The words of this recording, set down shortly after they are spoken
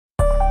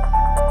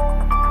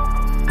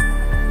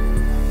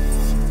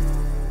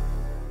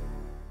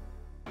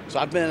So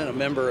I've been a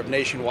member of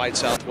Nationwide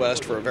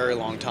Southwest for a very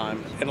long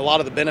time, and a lot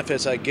of the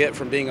benefits I get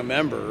from being a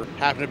member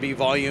happen to be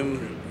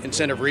volume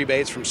incentive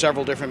rebates from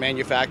several different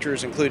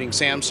manufacturers, including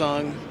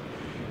Samsung,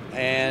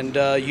 and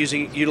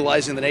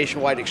utilizing the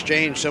Nationwide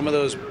Exchange. Some of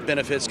those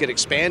benefits get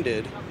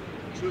expanded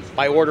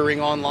by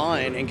ordering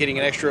online and getting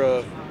an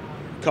extra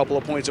couple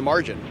of points of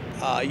margin.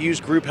 I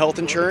use group health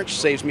insurance,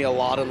 saves me a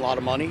lot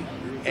of money,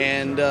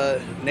 and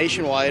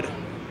Nationwide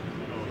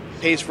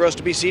pays for us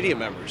to be CEDIA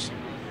members,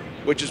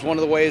 which is one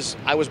of the ways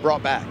I was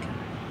brought back,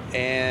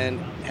 and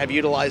have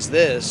utilized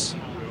this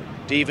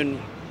to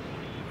even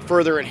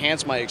further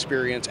enhance my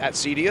experience at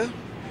CEDIA,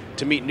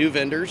 to meet new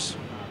vendors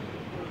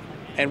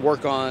and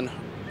work on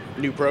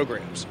new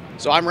programs.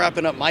 So I'm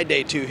wrapping up my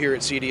day 2 here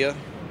at CEDIA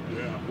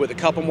with a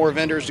couple more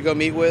vendors to go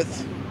meet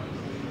with,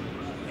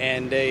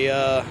 and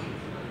a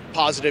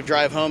positive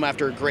drive home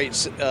after a great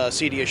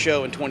CEDIA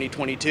show in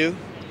 2022,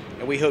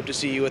 and we hope to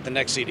see you at the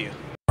next CEDIA.